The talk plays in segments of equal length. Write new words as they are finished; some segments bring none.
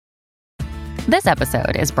This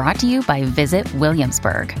episode is brought to you by Visit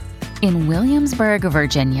Williamsburg. In Williamsburg,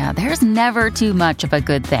 Virginia, there's never too much of a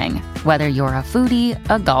good thing. Whether you're a foodie,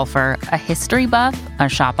 a golfer, a history buff, a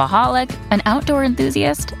shopaholic, an outdoor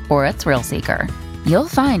enthusiast, or a thrill seeker, you'll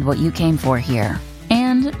find what you came for here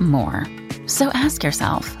and more. So ask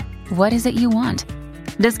yourself, what is it you want?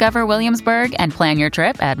 Discover Williamsburg and plan your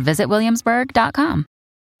trip at visitwilliamsburg.com.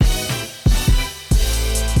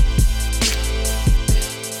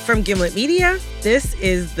 From Gimlet Media, this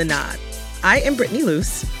is The Nod. I am Brittany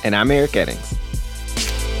Luce. And I'm Eric Eddings.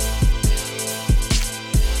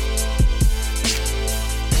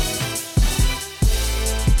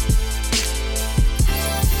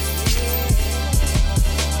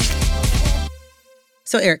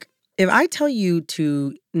 So, Eric, if I tell you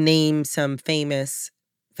to name some famous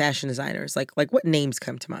fashion designers, like what names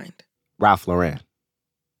come to mind? Ralph Lauren.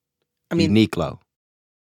 I mean, Uniqlo.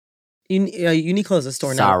 Uniqlo is a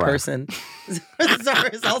store, not a person. Zara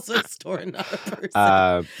is also a store, not a person.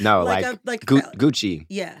 No, Gucci.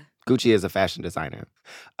 Yeah. Gucci is a fashion designer.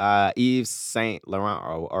 Yves Saint Laurent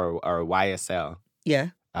or YSL. Yeah.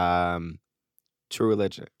 True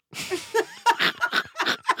Religion.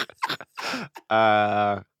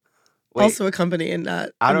 Also a company and not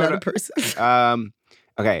a person.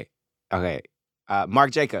 Okay.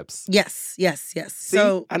 Marc Jacobs. Yes. See,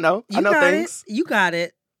 So I know things. You got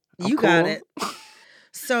it. I'm got cool. it.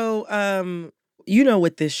 So, you know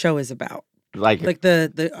what this show is about, like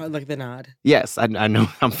the nod. Yes, I know.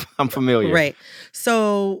 I'm familiar. Right.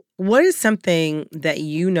 So, what is something that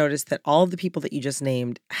you noticed that all of the people that you just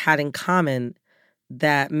named had in common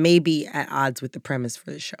that may be at odds with the premise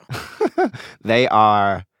for the show? They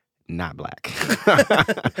are not black.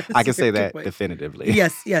 I can say that definitively.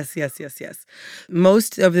 Yes.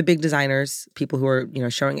 Most of the big designers, people who are,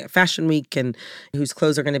 showing at Fashion Week and whose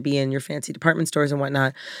clothes are going to be in your fancy department stores and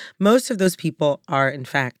whatnot, most of those people are, in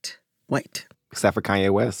fact, white. Except for Kanye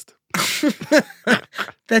West.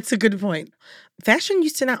 That's a good point. Fashion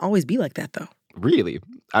used to not always be like that, though. Really?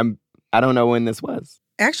 I don't know when this was.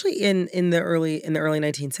 Actually, in the early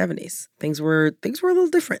 1970s, things were a little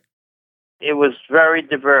different. It was very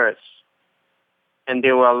diverse, and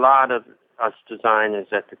there were a lot of us designers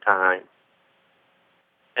at the time.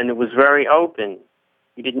 And it was very open.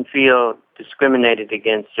 You didn't feel discriminated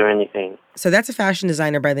against or anything. So that's a fashion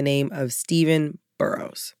designer by the name of Stephen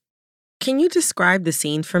Burrows. Can you describe the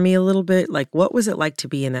scene for me a little bit? Like, what was it like to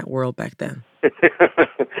be in that world back then?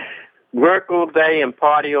 Work all day and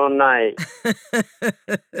party all night.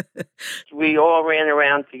 We all ran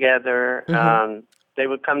around together. Mm-hmm. They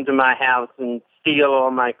would come to my house and steal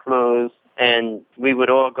all my clothes, and we would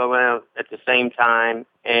all go out at the same time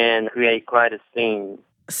and create quite a scene.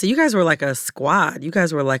 So you guys were like a squad. You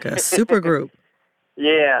guys were like a super group.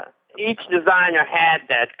 Yeah. Each designer had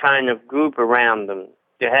that kind of group around them.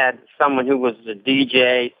 They had someone who was the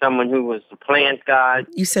DJ, someone who was the plant guy.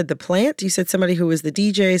 You said the plant? You said somebody who was the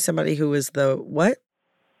DJ, somebody who was the what?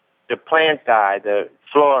 The plant guy, the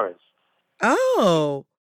florist. Oh.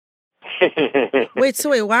 Wait,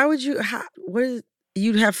 why would you,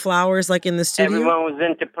 you'd have flowers like in the studio? Everyone was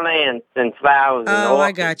into plants and flowers. Oh, and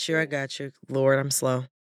I got you. Lord, I'm slow.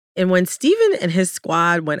 And when Steven and his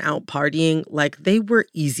squad went out partying, like, they were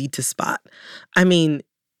easy to spot. I mean,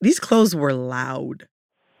 these clothes were loud.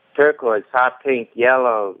 Turquoise, hot pink,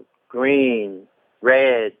 yellow, green,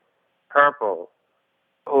 red, purple,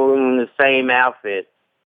 all in the same outfit.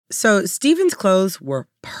 So Steven's clothes were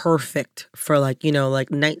perfect for like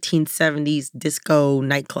 1970s disco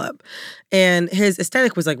nightclub. And his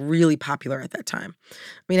aesthetic was like really popular at that time. I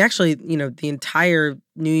mean, actually, the entire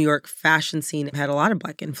New York fashion scene had a lot of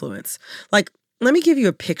black influence. Like, let me give you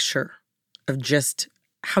a picture of just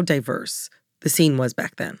how diverse the scene was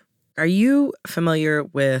back then. Are you familiar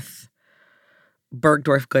with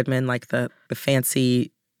Bergdorf Goodman, like the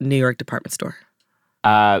fancy New York department store?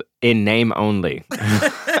 In name only.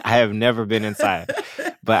 I have never been inside,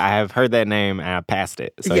 but I have heard that name and I passed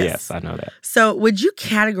it. So yes, I know that. So would you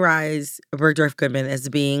categorize Bergdorf Goodman as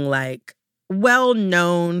being like well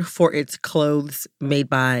known for its clothes made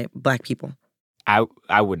by black people? I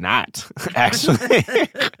would not, actually. I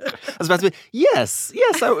was about to be, yes,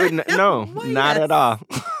 I would. No, not at all.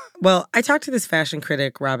 Well, I talked to this fashion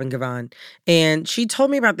critic, Robin Gavon, and she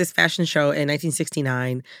told me about this fashion show in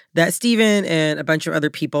 1969 that Steven and a bunch of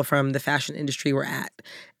other people from the fashion industry were at.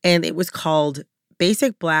 And it was called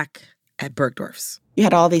Basic Black at Bergdorf's. You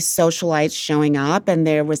had all these socialites showing up, and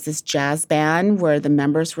there was this jazz band where the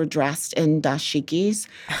members were dressed in dashikis,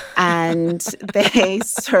 and they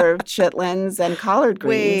served chitlins and collard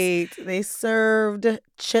greens. Wait, they served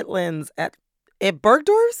chitlins at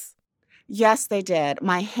Bergdorf's? Yes, they did.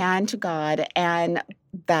 My hand to God. And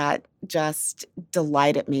that just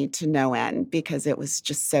delighted me to no end because it was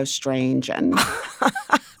just so strange and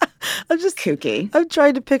kooky. I'm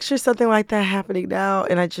trying to picture something like that happening now,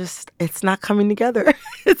 and it's not coming together.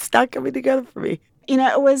 It's not coming together for me. You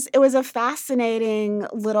know, it was a fascinating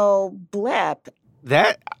little blip.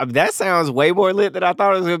 That sounds way more lit than I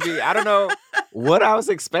thought it was going to be. I don't know what I was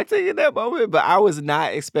expecting in that moment, but I was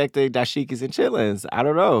not expecting dashikis and chitlins. I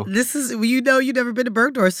don't know. This is, you've never been to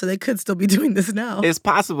Bergdorf, so they could still be doing this now. It's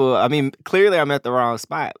possible. I mean, clearly I'm at the wrong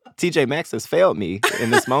spot. TJ Maxx has failed me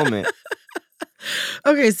in this moment.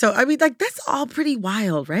 Okay, so, I mean, like, that's all pretty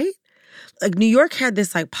wild, right? Like, New York had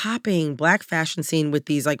this, like, popping Black fashion scene with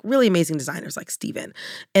these, like, really amazing designers like Steven.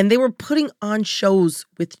 And they were putting on shows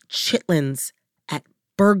with chitlins at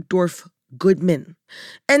Bergdorf Goodman.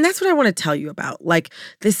 And that's what I want to tell you about. Like,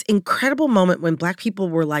 this incredible moment when Black people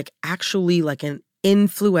were, like, actually, like, an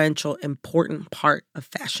influential, important part of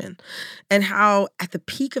fashion. And how, at the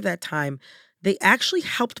peak of that time, they actually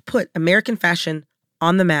helped put American fashion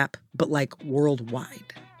on the map, but, like,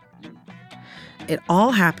 worldwide. It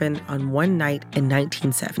all happened on one night in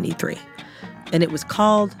 1973. And it was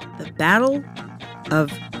called the Battle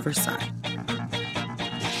of Versailles.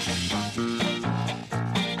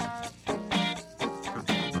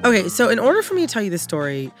 Okay, so in order for me to tell you this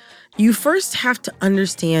story, you first have to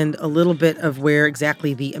understand a little bit of where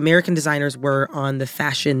exactly the American designers were on the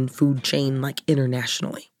fashion food chain, like,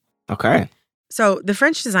 internationally. Okay. So the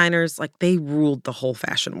French designers, like, they ruled the whole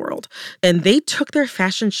fashion world. And they took their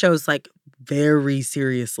fashion shows, like, very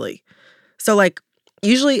seriously. So, like,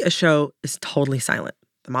 usually a show is totally silent.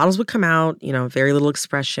 The models would come out, very little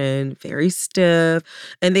expression, very stiff,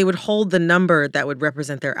 and they would hold the number that would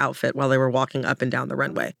represent their outfit while they were walking up and down the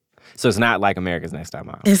runway. So it's not like America's Next Top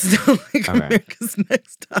Model. It's not like America's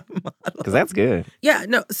Next Top Model. Because that's good. Yeah,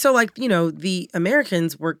 no. So, like, the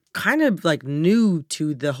Americans were kind of, like, new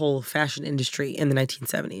to the whole fashion industry in the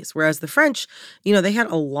 1970s. Whereas the French, they had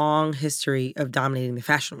a long history of dominating the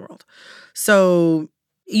fashion world. So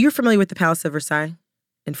you're familiar with the Palace of Versailles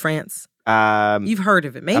in France? You've heard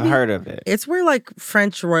of it, maybe? I've heard of it. It's where, like,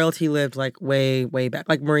 French royalty lived, like, way, way back.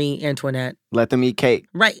 Like Marie Antoinette. Let them eat cake.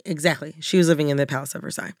 Right, exactly. She was living in the Palace of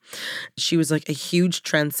Versailles. She was, like, a huge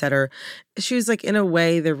trendsetter. She was, like, in a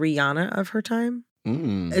way, the Rihanna of her time.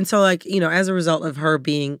 And so, like, as a result of her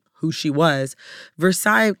being who she was,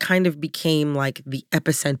 Versailles kind of became, like, the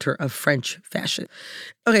epicenter of French fashion.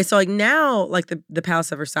 Okay, so, like, now, like, the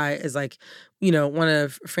Palace of Versailles is, like, one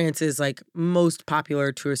of France's, like, most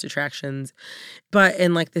popular tourist attractions. But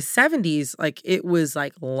in, like, the 70s, like, it was,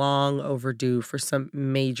 like, long overdue for some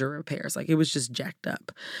major repairs. Like, it was just jacked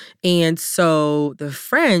up. And so the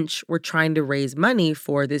French were trying to raise money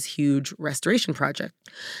for this huge restoration project.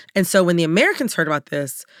 And so when the Americans heard about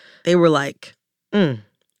this, they were like,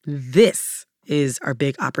 this is our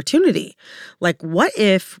big opportunity. Like, what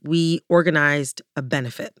if we organized a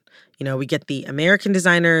benefit? We get the American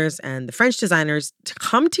designers and the French designers to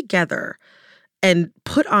come together and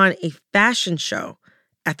put on a fashion show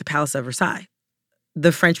at the Palace of Versailles.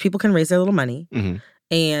 The French people can raise their little money,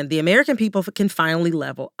 and the American people can finally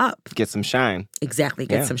level up. Get some shine. Exactly,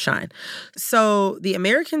 get some shine. So the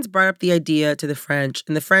Americans brought up the idea to the French,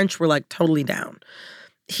 and the French were, like, totally down.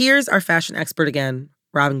 Here's our fashion expert again,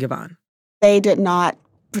 Robin Givhan. They did not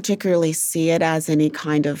particularly see it as any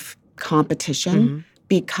kind of competition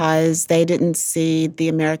because they didn't see the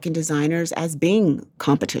American designers as being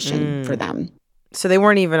competition for them. So they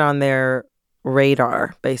weren't even on their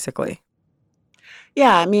radar, basically.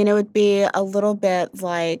 Yeah, I mean, it would be a little bit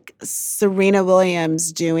like Serena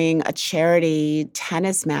Williams doing a charity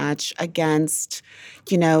tennis match against,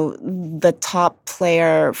 the top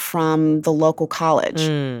player from the local college.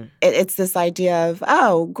 It's this idea of,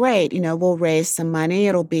 oh, great, we'll raise some money.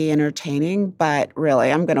 It'll be entertaining, but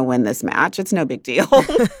really, I'm going to win this match. It's no big deal.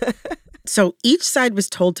 So each side was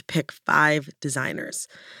told to pick 5 designers.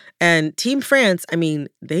 And Team France, I mean,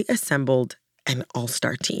 they assembled an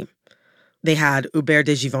all-star team. They had Hubert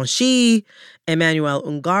de Givenchy, Emmanuel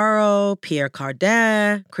Ungaro, Pierre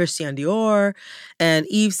Cardin, Christian Dior, and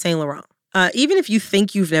Yves Saint Laurent. Even if you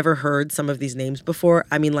think you've never heard some of these names before,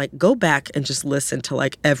 I mean, like, go back and just listen to,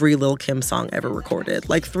 like, every Lil' Kim song ever recorded.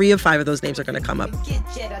 Like, 3 of 5 of those names are going to come up.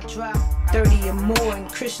 30 or more in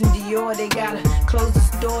Christian Dior, they gotta close the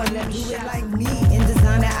store and let me do it like me in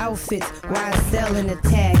designer outfits. Why selling a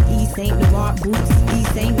tag? Yves Saint Laurent boots, Yves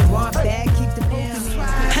Saint Laurent bag, keep the boots.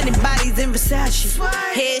 100 bodies in Versace,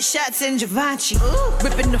 headshots in Givenchy,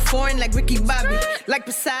 ripping the foreign like Ricky Bobby, like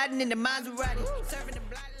Poseidon in the Maserati, serving the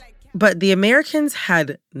blind like. But the Americans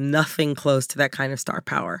had nothing close to that kind of star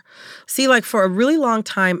power. See, like for a really long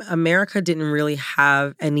time, America didn't really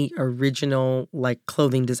have any original like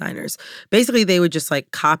clothing designers. Basically, they would just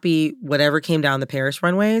like copy whatever came down the Paris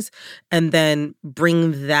runways and then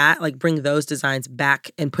bring those designs back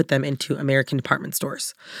and put them into American department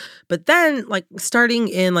stores. But then like starting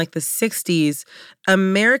in like the 60s,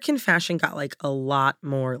 American fashion got like a lot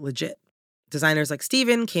more legit. Designers like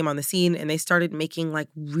Steven came on the scene and they started making like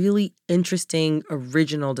really interesting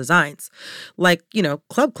original designs, like,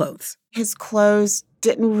 club clothes. His clothes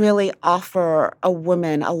didn't really offer a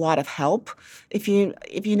woman a lot of help, if you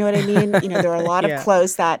know what I mean. There are a lot of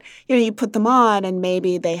clothes that, you put them on and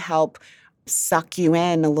maybe they help suck you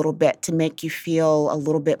in a little bit to make you feel a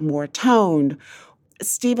little bit more toned.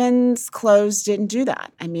 Steven's clothes didn't do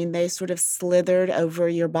that. I mean, they sort of slithered over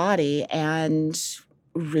your body and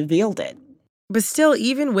revealed it. But still,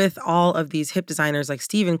 even with all of these hip designers like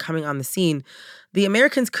Steven coming on the scene, the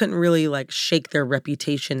Americans couldn't really like shake their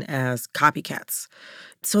reputation as copycats.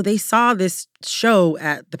 So they saw this show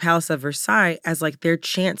at the Palace of Versailles as like their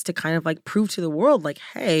chance to kind of like prove to the world like,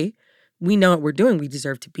 hey, we know what we're doing. We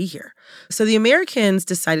deserve to be here. So the Americans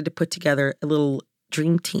decided to put together a little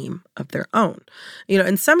dream team of their own.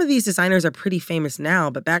 And some of these designers are pretty famous now,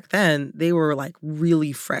 but back then they were like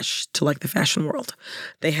really fresh to like the fashion world.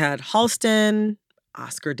 They had Halston,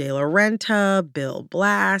 Oscar de la Renta, Bill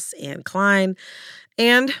Blass, Anne Klein,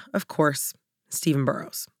 and of course, Stephen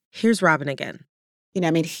Burrows. Here's Robin again.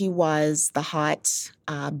 He was the hot,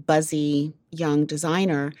 buzzy young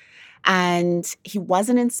designer, and he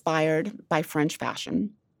wasn't inspired by French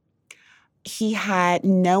fashion. He had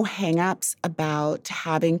no hang-ups about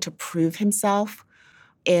having to prove himself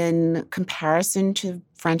in comparison to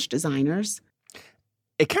French designers.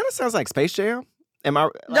 It kind of sounds like Space Jam. Am I?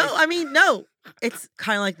 No. It's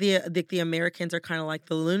kind of like the Americans are kind of like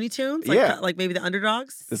the Looney Tunes, like maybe the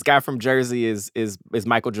underdogs. This guy from Jersey is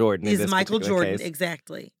Michael Jordan. He's Michael Jordan, case.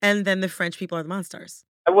 Exactly. And then the French people are the monsters.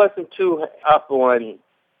 I wasn't too up on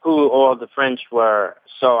who all the French were,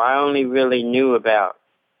 so I only really knew about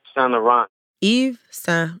Saint Laurent. Yves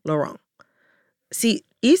Saint Laurent. See,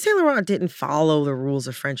 Yves Saint Laurent didn't follow the rules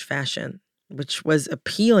of French fashion, which was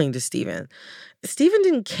appealing to Steven. Steven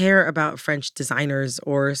didn't care about French designers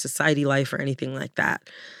or society life or anything like that.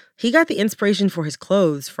 He got the inspiration for his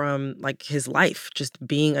clothes from like his life, just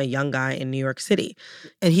being a young guy in New York City.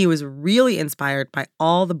 And he was really inspired by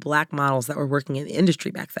all the black models that were working in the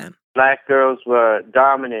industry back then. Black girls were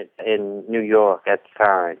dominant in New York at the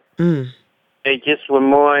time. They just were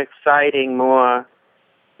more exciting, more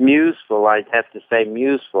museful. I'd have to say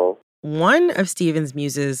museful. One of Steven's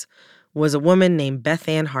muses was a woman named Beth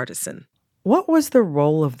Ann Hardison. What was the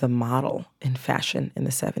role of the model in fashion in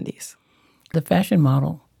the 70s? The fashion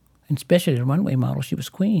model, and especially the runway model, she was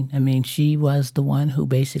queen. I mean, she was the one who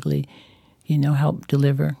basically, helped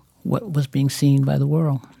deliver what was being seen by the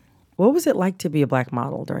world. What was it like to be a black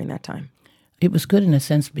model during that time? It was good in a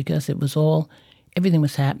sense because it was everything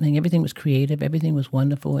was happening, everything was creative, everything was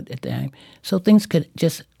wonderful at the time. So things could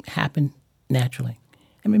just happen naturally.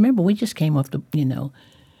 And remember, we just came off the,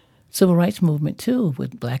 civil rights movement too,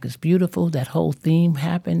 with Black is Beautiful. That whole theme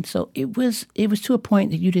happened. So it was to a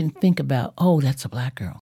point that you didn't think about, oh, that's a black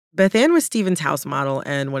girl. Beth Ann was Steven's house model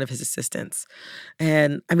and one of his assistants.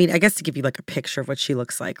 And I guess to give you like a picture of what she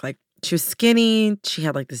looks like she was skinny. She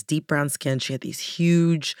had like this deep brown skin. She had these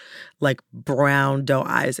huge like brown doe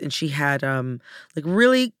eyes. And she had like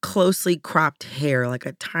really closely cropped hair, like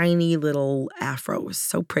a tiny little afro. It was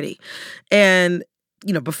so pretty. And,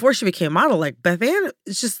 before she became a model, like Beth Ann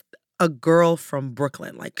is just a girl from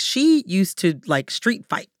Brooklyn. Like she used to like street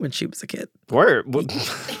fight when she was a kid. Word.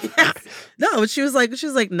 Yeah. No, she was like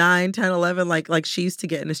 9, 10, 11. Like she used to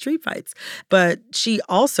get into street fights. But she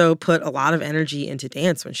also put a lot of energy into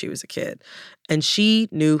dance when she was a kid. And she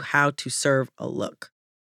knew how to serve a look.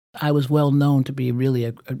 I was well known to be really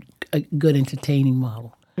a good entertaining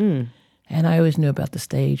model. And I always knew about the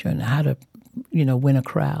stage and how to, win a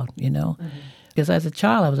crowd, Because as a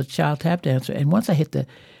child, I was a child tap dancer. And once I hit the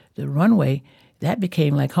runway, that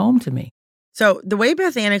became like home to me. So the way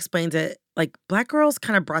Beth Ann explains it, like black girls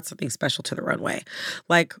kind of brought something special to the runway.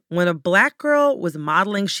 Like when a black girl was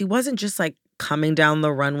modeling, she wasn't just like coming down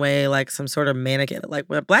the runway like some sort of mannequin. Like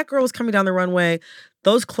when a black girl was coming down the runway,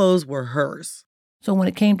 those clothes were hers. So when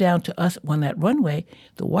it came down to us on that runway,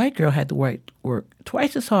 the white girl had to work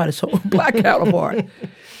twice as hard as her black counterpart.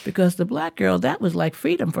 Because the black girl, that was like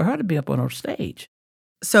freedom for her to be up on her stage.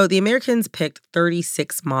 So the Americans picked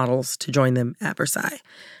 36 models to join them at Versailles.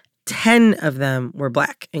 10 of them were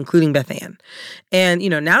black, including Beth Ann. And,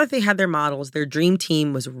 now that they had their models, their dream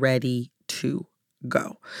team was ready to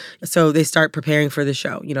go. So they start preparing for the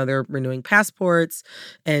show. They're renewing passports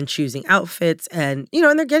and choosing outfits and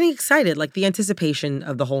they're getting excited. Like the anticipation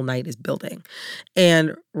of the whole night is building.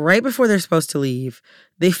 And right before they're supposed to leave,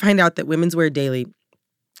 they find out that Women's Wear Daily,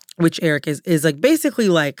 which Eric is like basically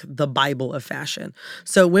like the Bible of fashion.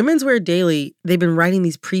 So Women's Wear Daily, they've been writing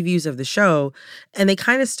these previews of the show and they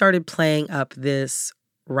kind of started playing up this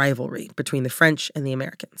rivalry between the French and the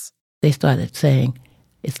Americans. They started saying,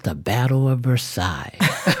 it's the Battle of Versailles.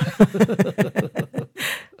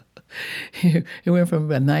 It went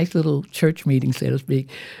from a nice little church meeting, so to speak,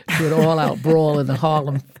 to an all-out brawl in the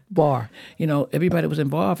Harlem bar. Everybody was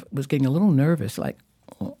involved was getting a little nervous, like,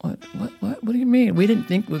 what do you mean? We didn't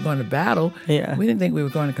think we were going to battle. Yeah. We didn't think we were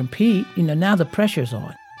going to compete. Now the pressure's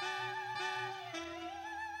on.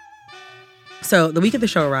 So the week of the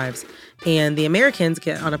show arrives, and the Americans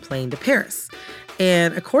get on a plane to Paris.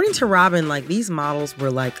 And according to Robin, like, these models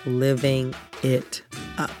were, like, living it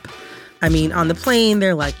up. I mean, on the plane,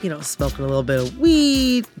 they're, like, smoking a little bit of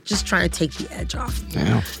weed, just trying to take the edge off.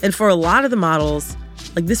 Yeah. And for a lot of the models,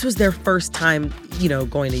 like, this was their first time,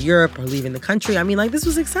 going to Europe or leaving the country. I mean, like, this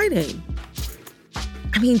was exciting.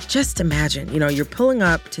 I mean, just imagine, you're pulling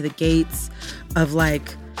up to the gates of,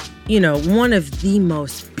 like, one of the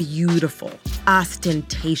most beautiful,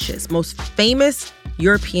 ostentatious, most famous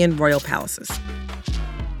European royal palaces.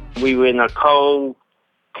 We were in a cold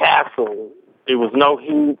castle. There was no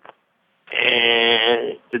heat,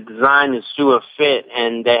 and the designers threw a fit,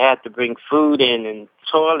 and they had to bring food in and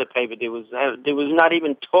toilet paper. There was not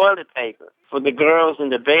even toilet paper for the girls in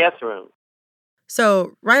the bathroom.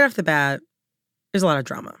 So right off the bat, there's a lot of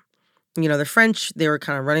drama. The French, they were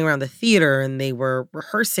kind of running around the theater and they were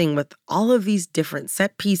rehearsing with all of these different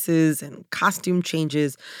set pieces and costume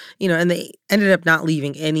changes, and they ended up not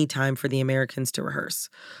leaving any time for the Americans to rehearse.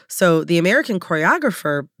 So the American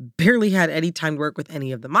choreographer barely had any time to work with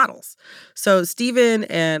any of the models. So Steven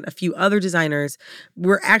and a few other designers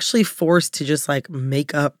were actually forced to just like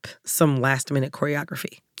make up some last minute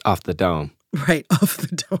choreography. Off the dome. Right, off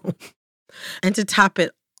the dome. And to top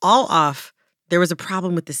it all off, there was a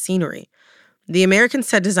problem with the scenery. The American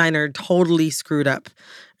set designer totally screwed up.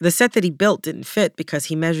 The set that he built didn't fit because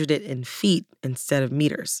he measured it in feet instead of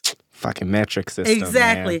meters. Fucking metric system.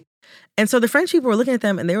 Exactly. Man. And so the French people were looking at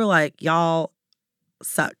them and they were like, y'all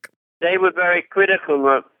suck. They were very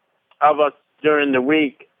critical of us during the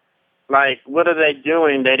week. Like, what are they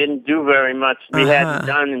doing? They didn't do very much. We hadn't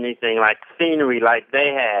done anything like scenery like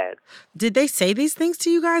they had. Did they say these things to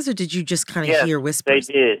you guys or did you just kind of hear whispers?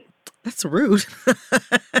 They did. That's rude.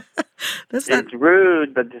 It's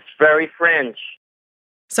rude, but it's very French.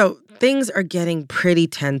 So things are getting pretty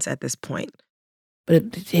tense at this point.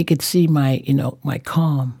 But they could see my, my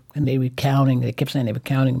calm, and they were counting. They kept saying they were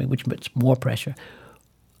counting me, which puts more pressure.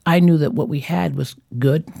 I knew that what we had was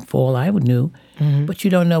good, for all I knew. Mm-hmm. But you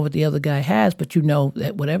don't know what the other guy has, but you know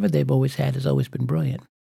that whatever they've always had has always been brilliant.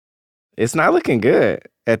 It's not looking good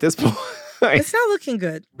at this point. It's not looking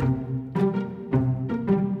good.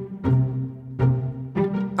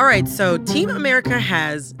 All right, so Team America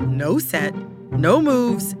has no set, no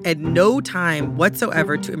moves, and no time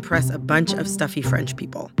whatsoever to impress a bunch of stuffy French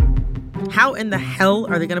people. How in the hell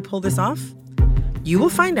are they going to pull this off? You will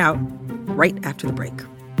find out right after the break.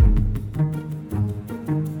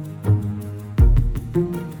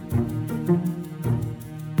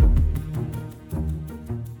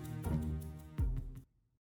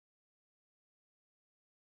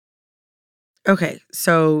 Okay,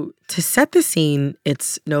 so to set the scene,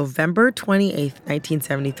 it's November 28th,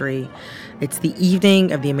 1973. It's the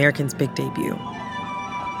evening of the Americans' big debut.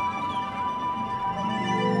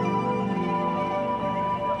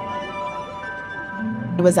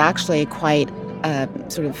 It was actually quite a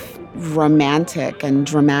sort of romantic and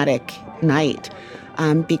dramatic night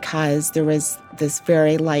because there was this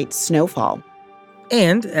very light snowfall.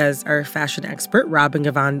 And as our fashion expert, Robin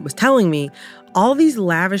Gavon, was telling me, all these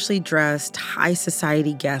lavishly dressed high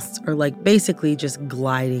society guests are like basically just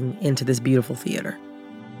gliding into this beautiful theater.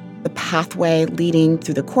 The pathway leading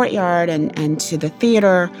through the courtyard and to the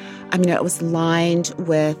theater, it was lined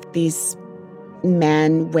with these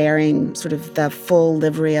men wearing sort of the full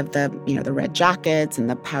livery of the red jackets and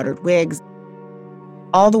the powdered wigs.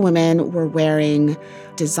 All the women were wearing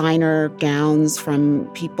designer gowns from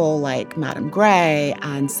people like Madame Grey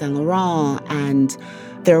and Saint Laurent, and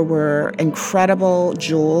there were incredible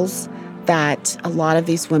jewels that a lot of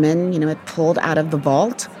these women, had pulled out of the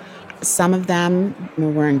vault. Some of them were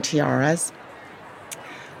wearing tiaras.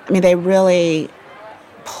 They really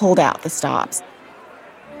pulled out the stops.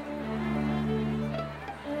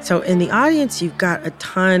 So in the audience, you've got a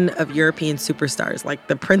ton of European superstars, like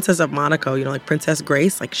the Princess of Monaco, like Princess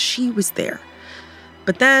Grace, like she was there.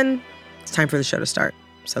 But then it's time for the show to start.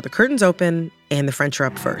 So the curtains open and the French are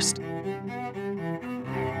up first.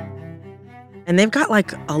 And they've got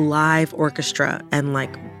like a live orchestra and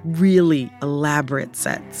like really elaborate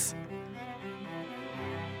sets.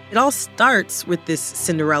 It all starts with this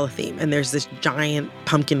Cinderella theme, and there's this giant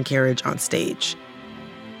pumpkin carriage on stage.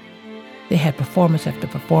 They had performance after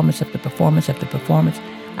performance after performance after performance.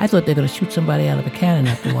 I thought they were going to shoot somebody out of a cannon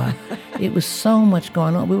after a while. It was so much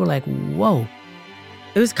going on. We were like, whoa.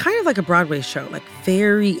 It was kind of like a Broadway show, like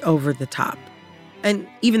very over the top. And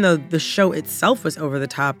even though the show itself was over the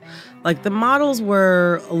top, like the models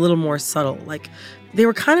were a little more subtle. Like they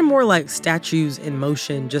were kind of more like statues in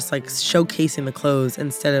motion, just like showcasing the clothes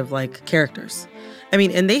instead of like characters. I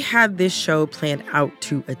mean, and they had this show planned out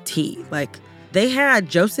to a T. Like they had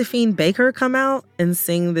Josephine Baker come out and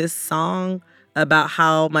sing this song about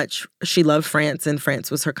how much she loved France and France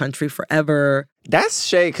was her country forever. That's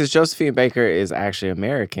shade because Josephine Baker is actually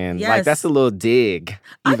American. Yes. Like, that's a little dig.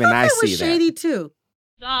 Even I thought that was see shady that. too.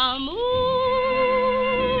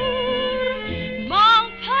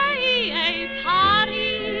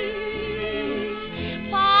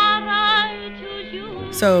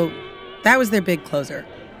 So that was their big closer.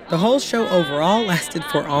 The whole show overall lasted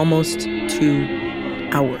for almost 2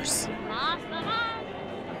 hours.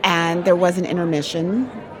 And there was an intermission,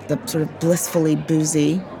 the sort of blissfully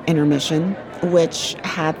boozy intermission, which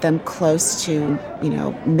had them close to,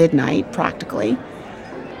 midnight practically.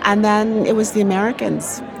 And then it was the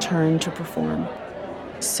Americans' turn to perform.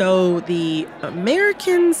 So the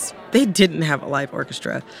Americans, they didn't have a live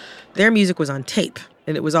orchestra. Their music was on tape,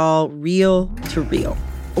 and it was all reel to reel.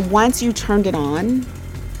 Once you turned it on,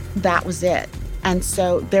 that was it. And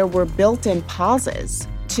so there were built-in pauses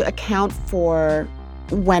to account for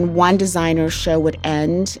when one designer's show would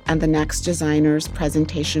end and the next designer's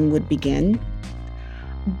presentation would begin.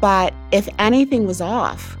 But if anything was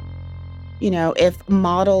off, if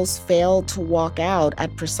models failed to walk out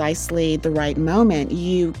at precisely the right moment,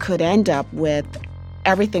 you could end up with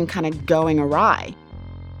everything kind of going awry.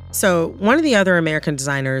 So one of the other American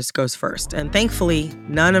designers goes first, and thankfully,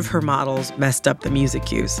 none of her models messed up the music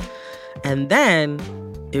cues. And then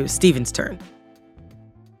it was Steven's turn.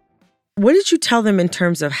 What did you tell them in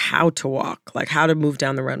terms of how to walk, like how to move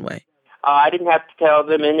down the runway? I didn't have to tell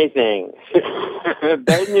them anything.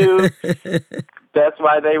 They knew. That's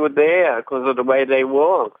why they were there, because of the way they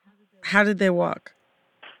walk. How did they walk?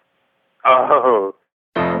 Oh,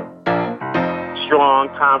 strong,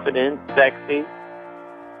 confident, sexy,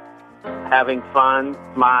 having fun,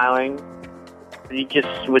 smiling. You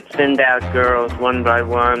just would send out girls one by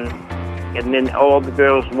one, and then all the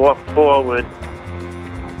girls walk forward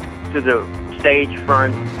to the stage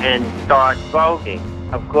front and start voguing.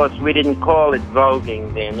 Of course, we didn't call it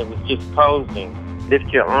voguing then. It was just posing. Lift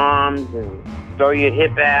your arms and throw your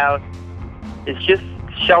hip out. It's just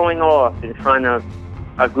showing off in front of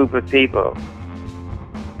a group of people.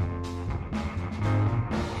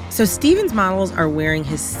 So Steven's models are wearing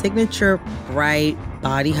his signature bright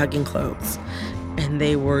body-hugging clothes. And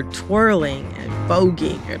they were twirling and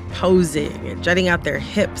voguing and posing and jutting out their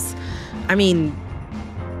hips. I mean,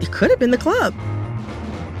 it could have been the club.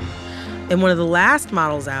 And one of the last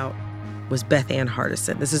models out was Beth Ann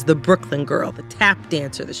Hardison. This is the Brooklyn girl, the tap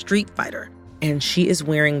dancer, the street fighter. And she is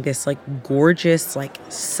wearing this gorgeous,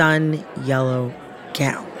 sun yellow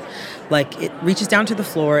gown. It reaches down to the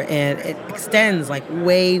floor and it extends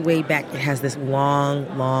way, way back. It has this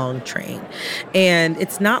long, long train. And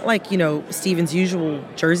it's not Steven's usual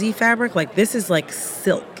jersey fabric. This is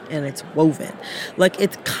silk and it's woven.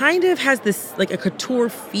 It kind of has this a couture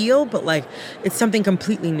feel, but it's something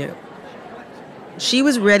completely new. She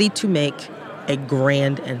was ready to make a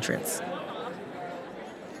grand entrance.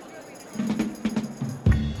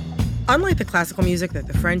 Unlike the classical music that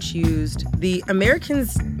the French used, the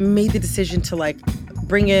Americans made the decision to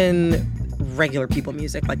bring in regular people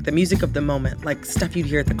music, the music of the moment, stuff you'd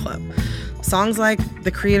hear at the club. Songs like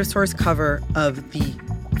the Creative Source cover of the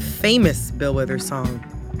famous Bill Withers song,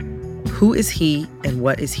 Who Is He and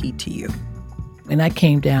What Is He to You? And I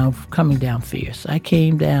coming down fierce. I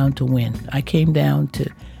came down to win. I came down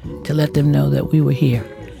to let them know that we were here.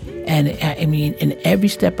 And in every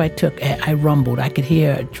step I took, I rumbled. I could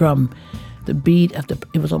hear a drum, the beat of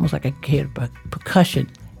it was almost like I could hear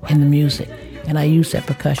percussion in the music. And I used that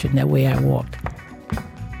percussion that way I walked.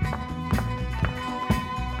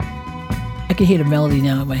 I could hear the melody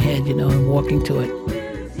now in my head, and walking to it.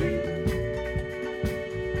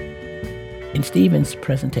 In Steven's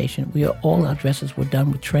presentation, all our dresses were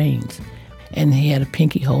done with trains. And he had a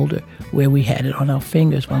pinky holder where we had it on our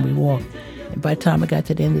fingers when we walked. And by the time I got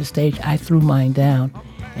to the end of the stage, I threw mine down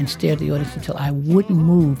and stared at the audience until I wouldn't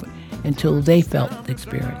move until they felt the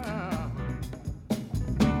experience.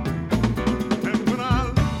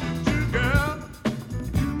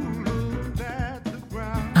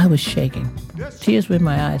 I was shaking. Tears were in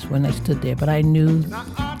my eyes when I stood there, but I knew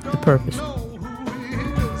the purpose.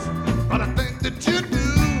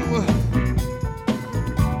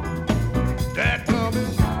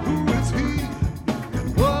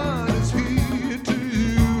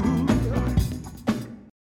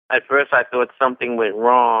 At first I thought something went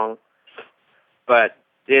wrong, but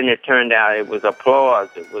then it turned out it was applause.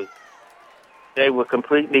 They were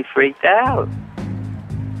completely freaked out.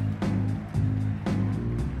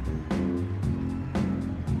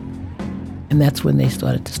 And that's when they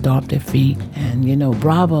started to stomp their feet and,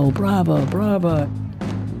 bravo, bravo, bravo.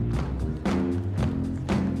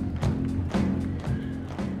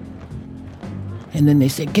 And then they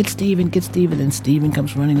said, get Steven, get Steven. And Steven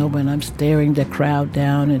comes running over and I'm staring the crowd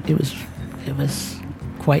down. And it was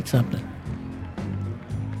quite something.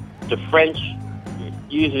 The French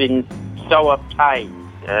usually so uptight.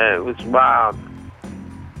 It was wild.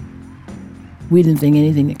 We didn't think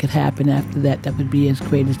anything that could happen after that would be as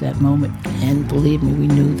great as that moment. And believe me, we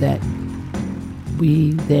knew that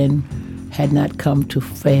we then had not come to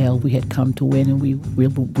fail. We had come to win, and we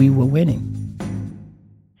were winning.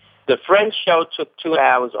 The French show took 2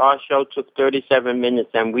 hours. Our show took 37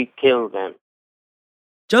 minutes, and we killed them.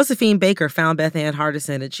 Josephine Baker found Beth Ann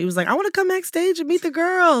Hardison, and she was like, I want to come backstage and meet the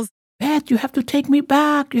girls. Beth, you have to take me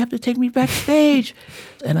back. You have to take me backstage.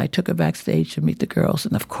 And I took her backstage to meet the girls.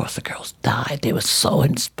 And, of course, the girls died. They were so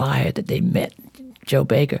inspired that they met Joe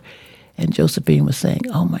Baker. And Josephine was saying,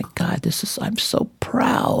 oh, my God, I'm so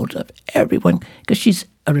proud of everyone. Because she's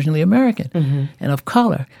originally American and of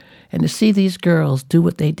color. And to see these girls do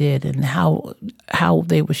what they did and how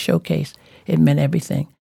they were showcased, it meant everything.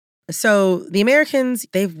 So the Americans,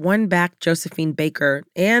 they've won back Josephine Baker,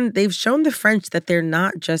 and they've shown the French that they're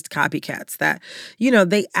not just copycats, that,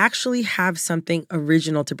 they actually have something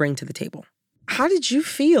original to bring to the table. How did you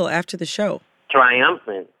feel after the show?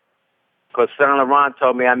 Triumphant. Because Saint Laurent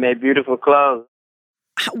told me I made beautiful clothes.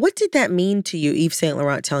 What did that mean to you, Yves Saint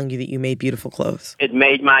Laurent telling you that you made beautiful clothes? It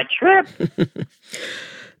made my trip.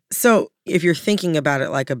 So if you're thinking about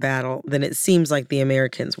it like a battle, then it seems like the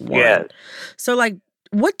Americans won. Yes. So,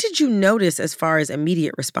 what did you notice as far as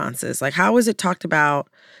immediate responses? How was it talked about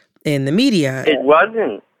in the media? It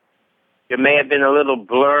wasn't. There may have been a little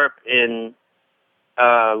blurb in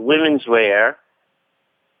Women's Wear,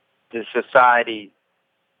 the society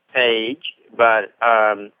page, but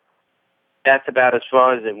that's about as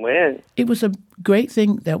far as it went. It was a great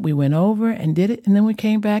thing that we went over and did it, and then we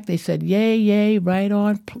came back. They said, yay, yay, right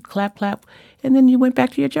on, clap, clap, and then you went back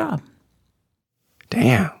to your job.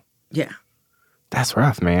 Damn. Yeah. That's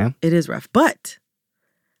rough, man. It is rough. But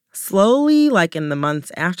slowly, in the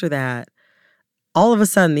months after that, all of a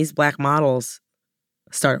sudden, these black models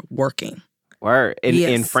start working. Word.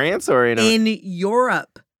 In France or in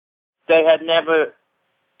Europe? They had never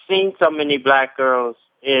seen so many black girls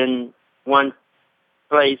in one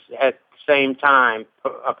place at the same time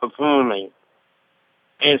performing,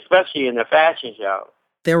 and especially in the fashion show.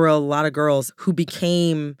 There were a lot of girls who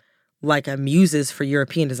became muses for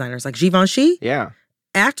European designers, like Givenchy. Yeah.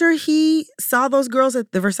 After he saw those girls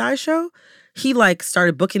at the Versailles show, he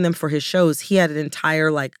started booking them for his shows. He had an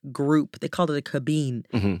entire group. They called it a cabine.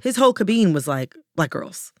 Mm-hmm. His whole cabine was black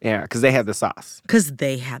girls. Yeah, because they had the sauce.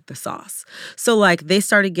 So they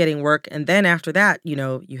started getting work. And then after that,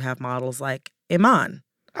 you have models like Iman.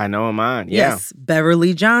 I know Iman, yeah. Yes,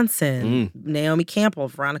 Beverly Johnson, Naomi Campbell,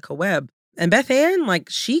 Veronica Webb. And Beth Ann,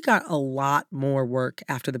 she got a lot more work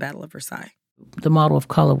after the Battle of Versailles. The model of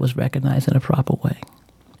color was recognized in a proper way.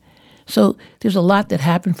 So there's a lot that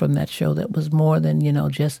happened from that show that was more than,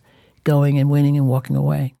 just going and winning and walking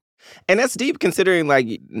away. And that's deep considering,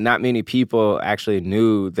 not many people actually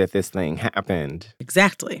knew that this thing happened.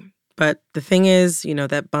 Exactly. But the thing is,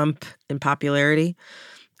 that bump in popularity,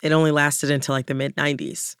 it only lasted until the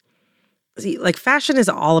mid-90s. See, fashion is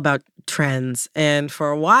all about trends. And for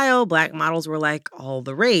a while, black models were all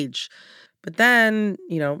the rage. But then,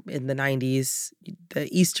 in the 90s, the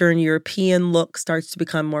Eastern European look starts to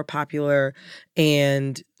become more popular.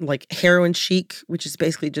 And heroin chic, which is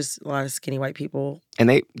basically just a lot of skinny white people. And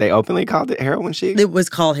they openly called it heroin chic? It was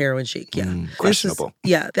called heroin chic, yeah. Questionable.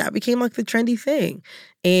 That became the trendy thing.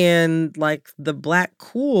 And the black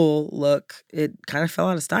cool look, it kind of fell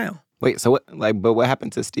out of style. Wait, so what? But what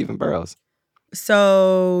happened to Stephen Burrows?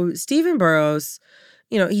 So Stephen Burrows,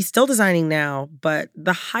 he's still designing now, but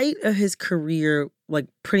the height of his career, like,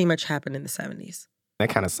 pretty much happened in the 70s. That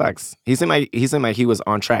kind of sucks. He seemed like he was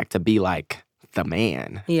on track to be, like, the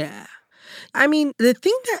man. Yeah. I mean, the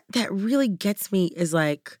thing that really gets me is,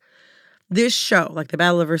 like, this show, like the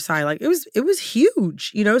Battle of Versailles, like, it was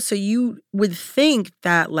huge, So you would think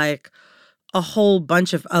that, like, a whole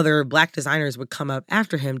bunch of other Black designers would come up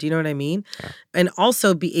after him. Do you know what I mean? Yeah. And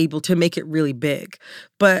also be able to make it really big.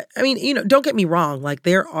 But, I mean, don't get me wrong. Like,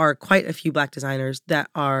 there are quite a few Black designers that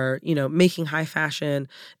are, making high fashion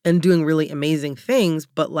and doing really amazing things.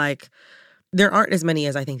 But, like, there aren't as many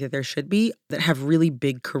as I think that there should be that have really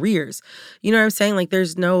big careers. You know what I'm saying? Like,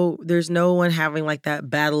 there's no one having, like, that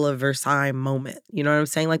Battle of Versailles moment. You know what I'm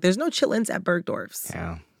saying? Like, there's no Chitlins at Bergdorf's.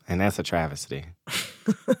 Yeah, and that's a travesty.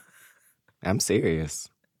 I'm serious.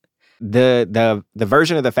 The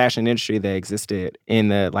version of the fashion industry that existed in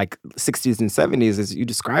the, like, 60s and 70s, as you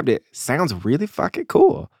described it, sounds really fucking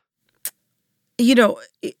cool.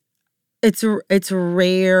 It's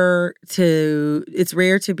rare to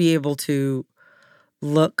be able to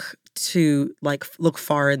look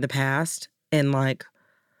far in the past and, like,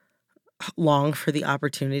 long for the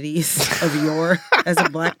opportunities of yore as a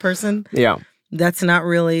Black person. Yeah. That's not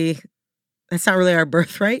really our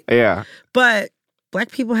birthright. Yeah. But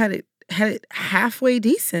Black people had it halfway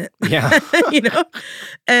decent. Yeah.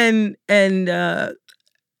 And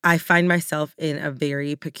I find myself in a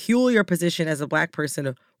very peculiar position as a Black person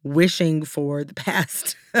of wishing for the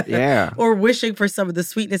past. Yeah. Or wishing for some of the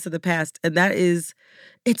sweetness of the past. And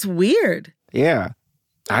it's weird. Yeah.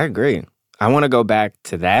 I agree. I want to go back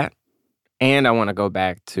to that. And I want to go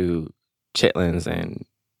back to Chitlins and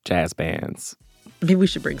jazz bands. Maybe we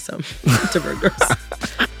should bring some to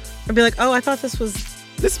Bergdorf's. And be like, oh, I thought this was...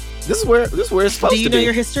 This is where it's supposed to be. Do you know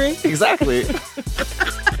your history? Exactly.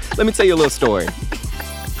 Let me tell you a little story.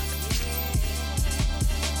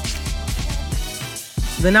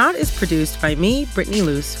 The Nod is produced by me, Brittany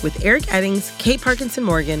Luce, with Eric Eddings, Kate Parkinson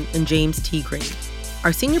Morgan, and James T. Green.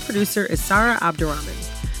 Our senior producer is Sarah Abdurrahman.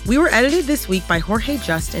 We were edited this week by Jorge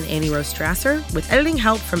Just and Annie Rose Strasser, with editing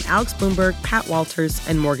help from Alex Bloomberg, Pat Walters,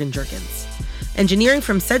 and Morgan Jurgens. Engineering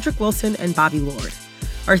from Cedric Wilson and Bobby Lord.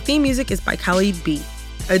 Our theme music is by Khalid B.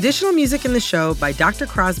 Additional music in the show by Dr.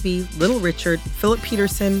 Crosby, Little Richard, Philip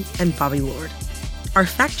Peterson, and Bobby Lord. Our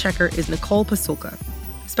fact checker is Nicole Pasulka.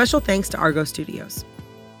 Special thanks to Argo Studios.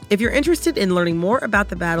 If you're interested in learning more about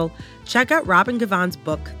the battle, check out Robin Gavon's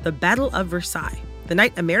book, The Battle of Versailles, the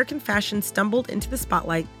night American fashion stumbled into the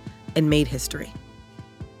spotlight and made history.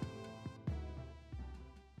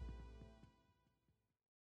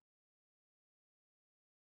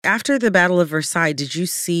 After the Battle of Versailles, did you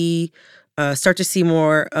start to see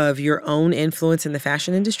more of your own influence in the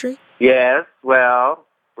fashion industry? Yes, well,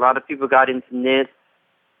 a lot of people got into knit,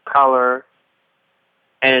 color,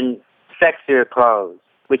 and sexier clothes,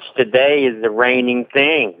 which today is the reigning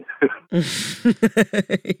thing. Yeah.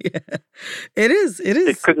 It is.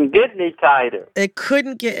 It couldn't get any tighter. It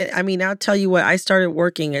couldn't get, I mean, I'll tell you what, I started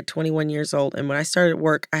working at 21 years old, and when I started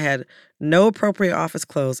work, I had no appropriate office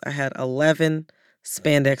clothes. I had 11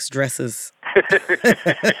 spandex dresses.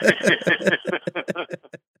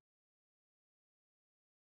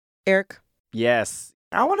 Eric? Yes.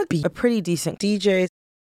 I want to be a pretty decent DJ.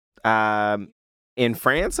 In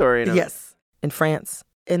France or in... Yes, in France.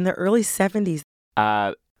 In the early 70s.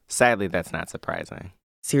 Sadly, that's not surprising.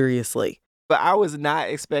 Seriously. But I was not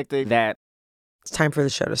expecting that. It's time for the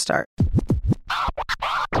show to start.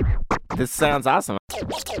 This sounds awesome.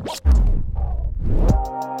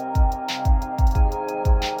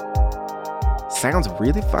 Sounds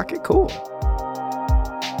really fucking cool.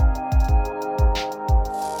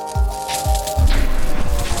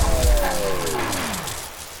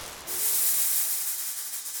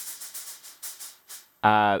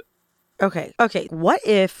 Okay. What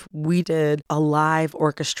if we did a live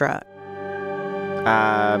orchestra?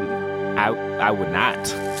 I would not.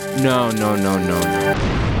 No.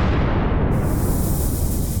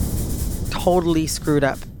 Totally screwed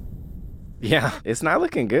up. Yeah, it's not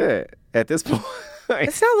looking good at this point.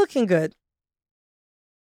 It's not looking good.